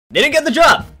Didn't get the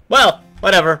job. Well,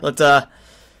 whatever. Let's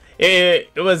it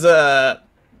was a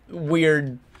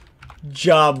weird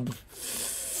job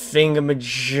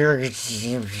thingamajig.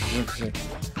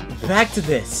 Back to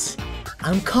this.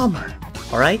 I'm calmer.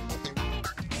 All right.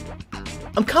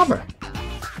 I'm calmer.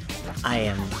 I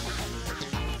am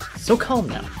so calm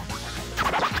now.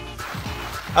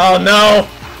 Oh no!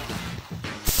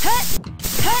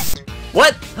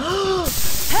 What?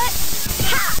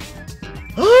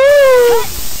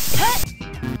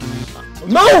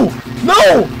 No!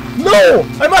 No! No!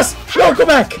 I must! No, go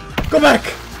back! Go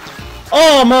back!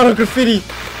 Oh, I'm out of graffiti!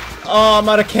 Oh, I'm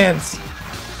out of cans.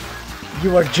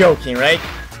 You are joking, right?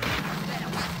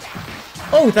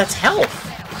 Oh, that's health!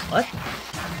 What?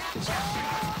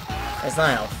 That's not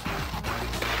health.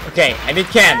 Okay, I need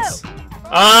cans.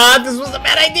 Ah, this was a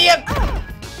bad idea!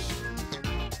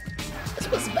 This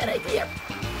was a bad idea.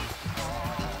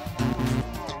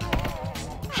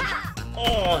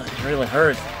 Oh, it really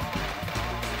hurt.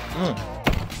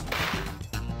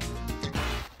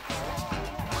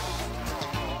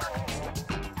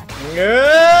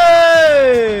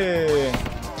 Yay!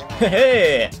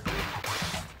 Hey!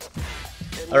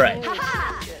 Alright.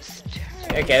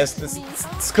 Okay,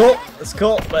 it's cool. It's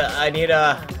cool, but I need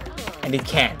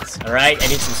cans, alright? I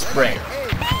need some spray.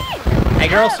 Hey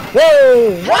girls.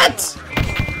 Whoa! What?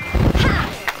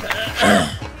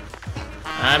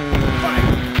 I'm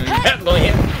going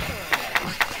here.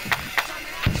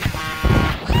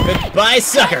 Goodbye,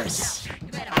 suckers!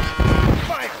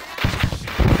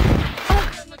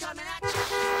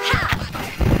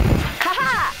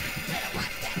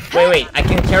 Wait, I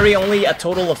can carry only a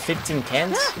total of 15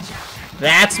 cans?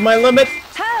 That's my limit?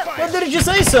 When did you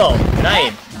say so? And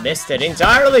I missed it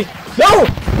entirely. No!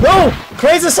 No!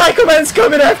 Crazy Psycho Man's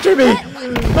coming after me!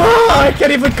 Oh, I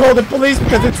can't even call the police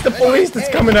because it's the police that's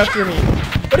coming after me.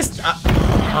 What is...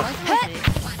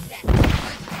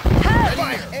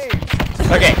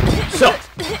 Okay, so...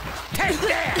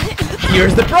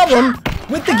 Here's the problem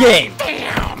with the game.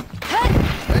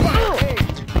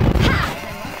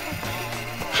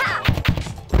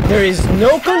 There is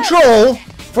no control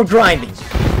for grinding.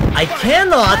 I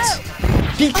cannot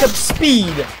pick up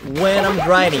speed when I'm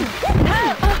grinding.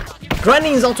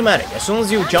 Grinding is automatic. As soon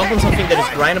as you jump on something that is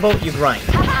grindable, you grind.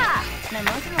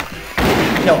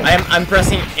 No, I'm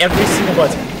pressing every single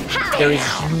button. There is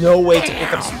no way to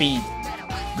pick up speed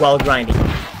while grinding.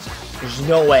 There's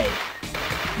no way.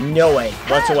 No way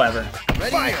whatsoever.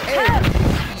 Fire!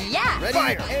 Yeah!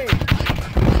 Fire!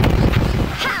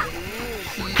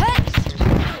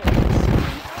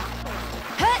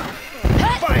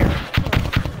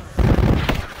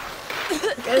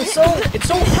 It's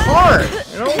so hard,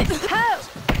 you know?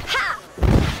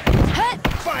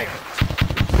 Fire!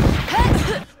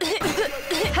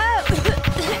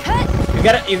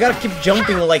 You gotta keep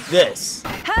jumping like this.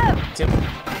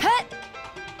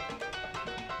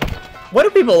 Why do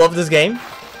people love this game?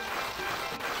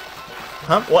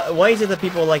 Huh? Why is it that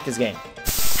people like this game?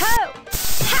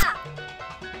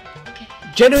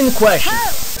 Genuine question.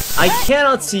 I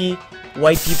cannot see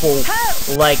why people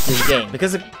like this game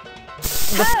because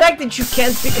the fact that you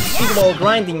can't pick up speed while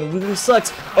grinding really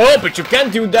sucks. Oh, but you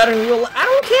can't do that in real life. I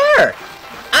don't care.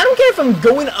 I don't care if I'm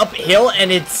going uphill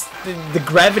and it's the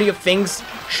gravity of things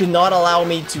should not allow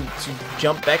me to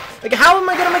jump back. Like, how am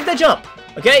I gonna make that jump?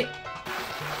 Okay?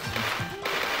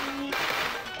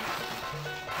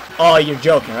 Oh, you're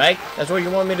joking, right? That's what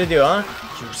you want me to do, huh?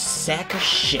 You sack of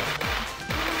shit.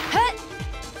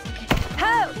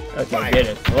 Okay, I did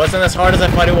it. It wasn't as hard as I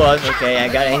thought it was. Okay, I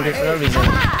got angry for no reason.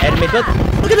 I admit that.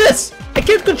 Look at this! I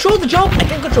can't control the jump. I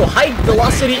can't control height,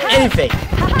 velocity, anything.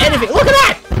 Anything. Look at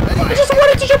that! I just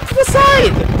wanted to jump to the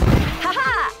side!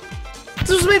 This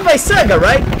was made by Sega,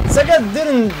 right? Sega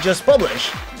didn't just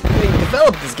publish. They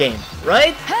developed this game,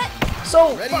 right?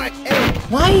 So,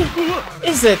 why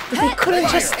is it that they couldn't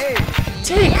just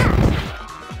take...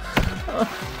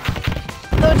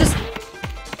 No, just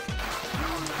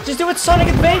do it Sonic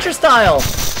Adventure style!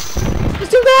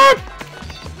 Just do that!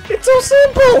 It's so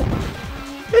simple!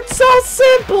 It's so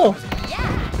simple!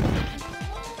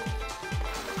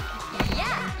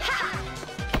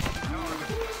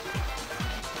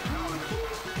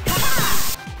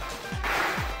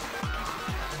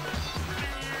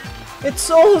 It's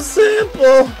so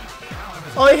simple!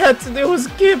 All I had to do was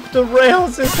skip the rail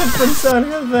system from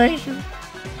Sonic Adventure.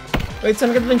 Wait,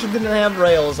 Sonic Adventure didn't have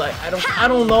rails. I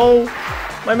don't know.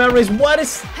 My memory is what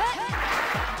is...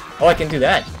 Oh, I can do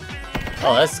that.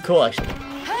 Oh, that's cool, actually.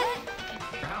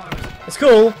 It's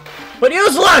cool, but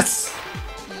useless!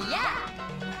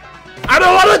 I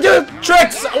don't want to do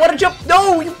tricks! I want to jump...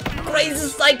 No, you crazy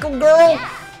psycho girl!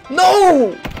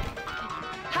 No!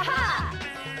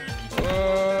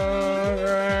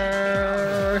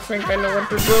 I think I know what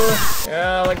to do.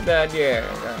 Yeah, like that, yeah.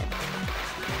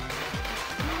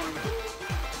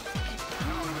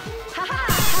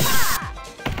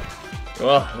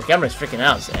 Oh, the camera's freaking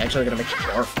out. It's actually gonna make it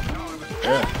barf.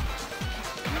 Yeah.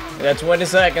 We got 20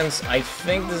 seconds. I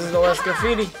think this is the last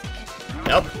graffiti.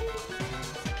 Nope.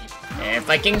 If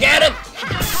I can get it!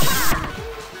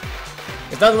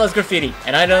 It's not the last graffiti,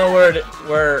 and I don't know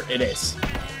where it is.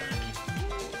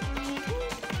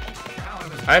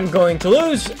 I'm going to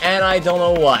lose, and I don't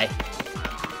know why.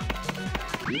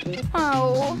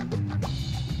 Oh.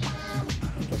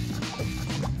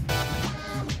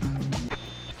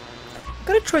 I'm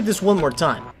gonna try this one more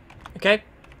time, okay?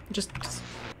 Just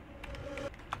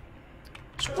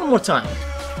one more time.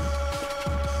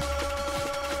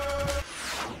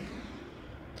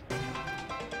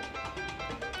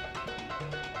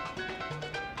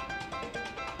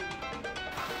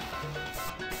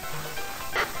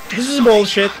 This is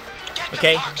bullshit,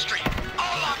 okay?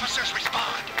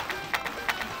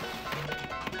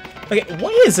 Okay,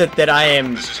 why is it that I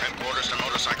am... This is headquarters to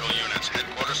motorcycle units.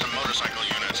 Headquarters to motorcycle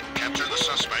units. Capture the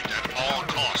suspect at all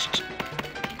costs.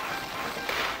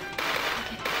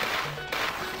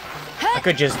 I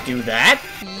could just do that?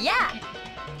 Yeah.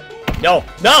 No!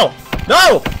 No!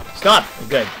 No! Stop! I'm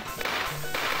good.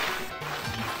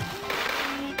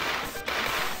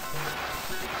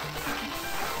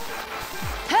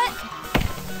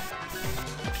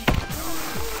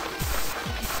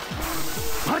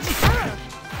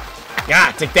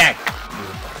 Yeah, take that!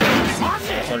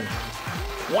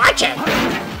 Watch it!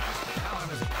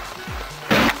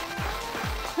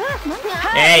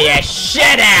 Hey, you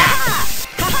shut up!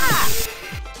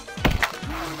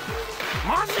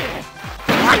 Watch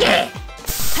it!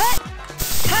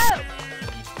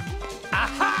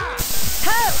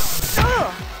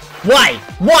 Why?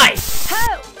 Why?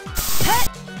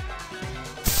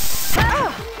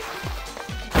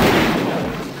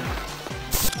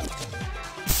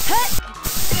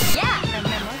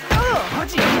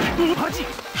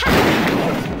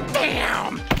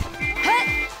 Damn!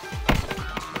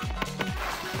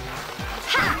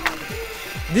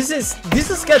 This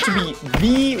has got to be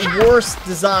the worst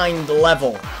designed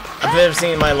level I've ever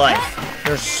seen in my life.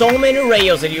 There's so many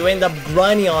rails that you end up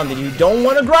grinding on that you don't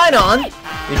want to grind on.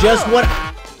 You just wanna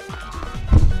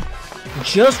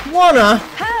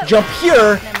jump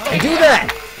here and do that.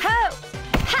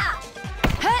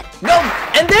 No,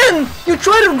 and then you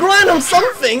try to grind on some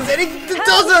things and it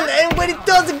doesn't, and when it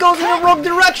does, it goes in the wrong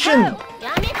direction. And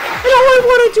all I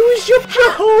want to do is jump.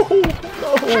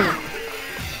 No.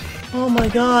 Oh my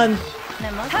god.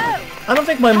 I don't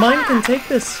think my mind can take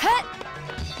this.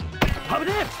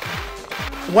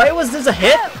 Why was this a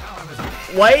hit?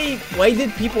 Why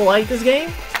did people like this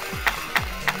game?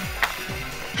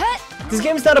 This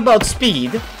game's not about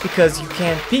speed, because you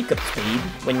can't pick up speed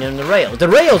when you're on the rails. The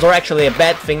rails are actually a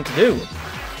bad thing to do.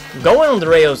 Going on the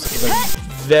rails is a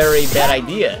very bad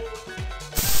idea.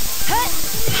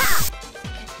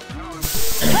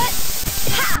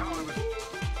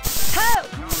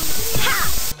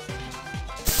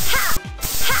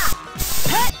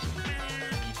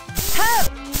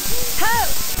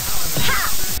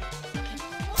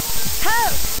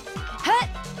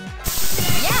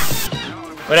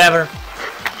 Whatever.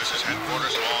 This is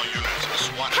headquarters to all units. A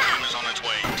SWAT team is on its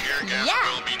way. Tear gas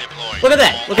will be deployed. Look at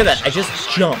that! Look at that! I just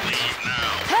jumped.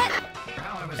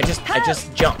 I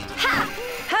just jumped.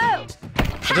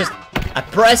 I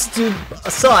pressed to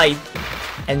a side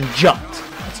and jumped.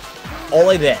 That's all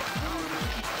I did.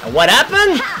 And what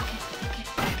happened?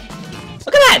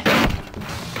 Look at that!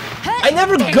 I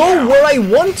never go where I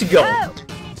want to go. I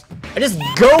just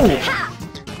go.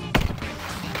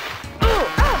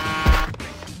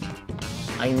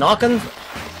 I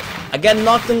get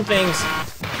knocked on things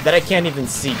that I can't even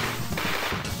see.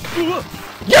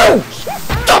 Yo!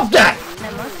 Stop that!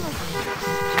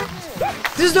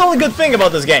 This is the only good thing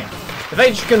about this game. The fact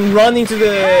that you can run into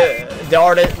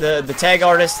the tag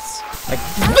artists like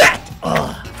that!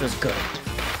 Oh, it feels good.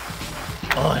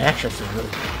 Oh, it actually feels really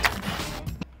good.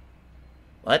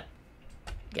 What?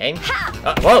 Game?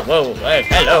 Whoa, hey,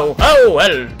 hello! Oh,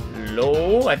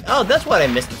 hello! Oh, that's what I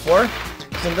missed before.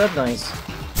 Isn't that nice?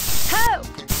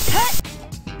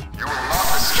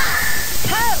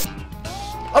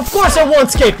 Of course I won't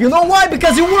escape. You know why?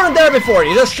 Because you weren't there before.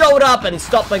 You just showed up and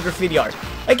stopped my graffiti art.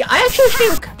 Like, I actually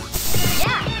think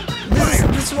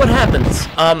this is what happens.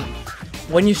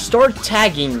 When you start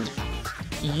tagging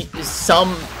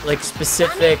some like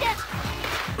specific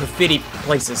graffiti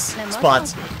places,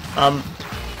 spots,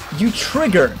 you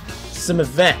trigger some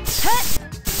events,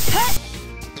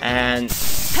 and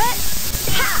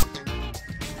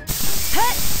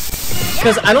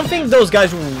Because I don't think those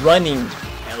guys were running,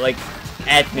 like,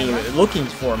 at me, looking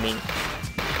for me.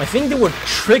 I think they were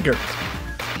triggered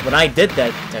when I did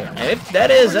that. And if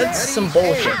that is, that's some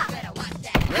bullshit.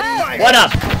 What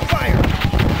up?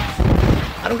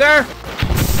 I don't care.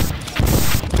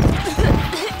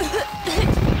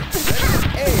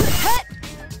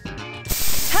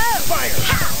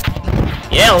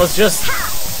 Yeah, let's just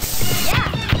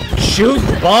shoot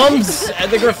bombs at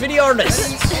the graffiti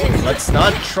artist. Let's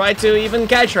not try to even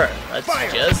catch her. Let's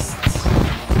just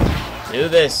do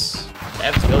this. I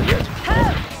have to go here.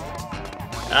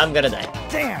 I'm gonna die.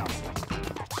 Damn.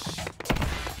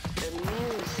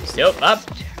 Still up.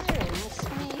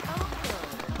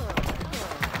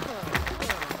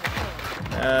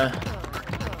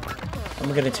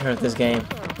 I'm gonna tear up this game.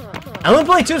 I'm gonna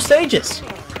play 2 stages.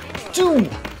 Two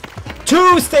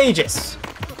stages.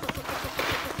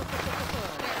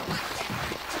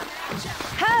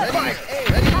 I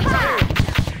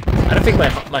don't think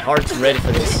my heart's ready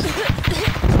for this.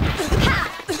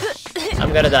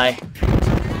 I'm gonna die.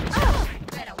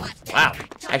 Wow,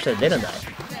 actually I didn't die.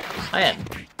 I am.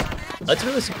 That's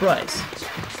really surprised.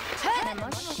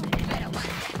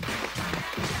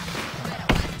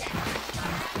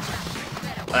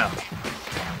 Wow.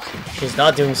 She's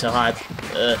not doing so hot.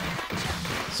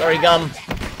 Sorry, Gum.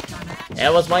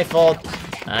 That was my fault.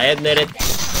 I admit it.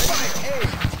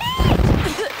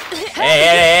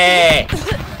 Hey!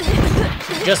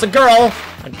 Just a girl.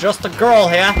 Just a girl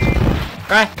here.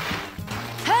 Okay?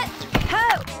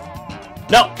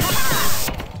 No!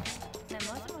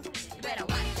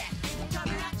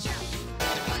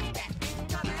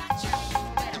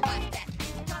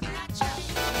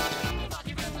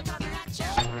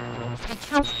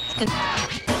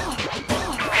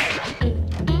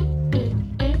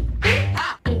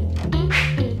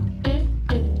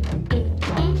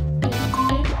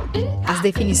 As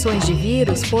definições de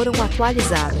vírus foram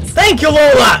atualizadas. Thank you,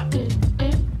 Lola!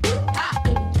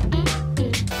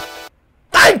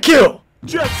 Thank you!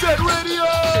 Jet Set Radio!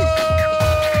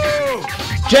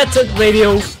 Jet Set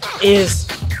Radio is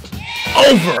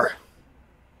over.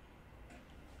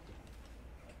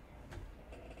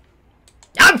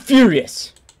 I'm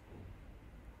furious.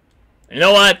 You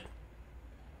know what?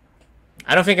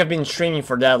 I don't think I've been streaming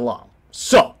for that long.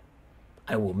 So,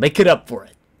 I will make it up for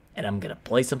it. And I'm gonna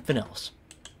play something else.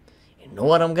 You know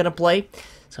what I'm gonna play?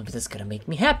 Something that's gonna make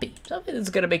me happy. Something that's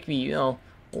gonna make me, you know,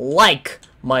 like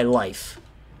my life.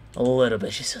 A little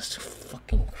bit. Jesus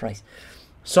fucking Christ.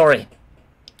 Sorry.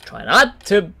 Try not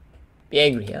to be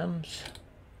angry.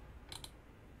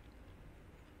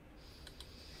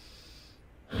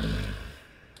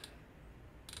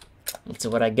 Let's see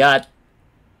what I got.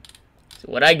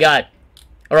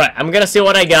 Alright, I'm gonna see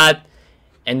what I got.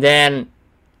 And then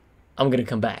I'm gonna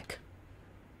come back.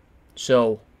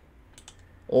 So,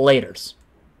 laters.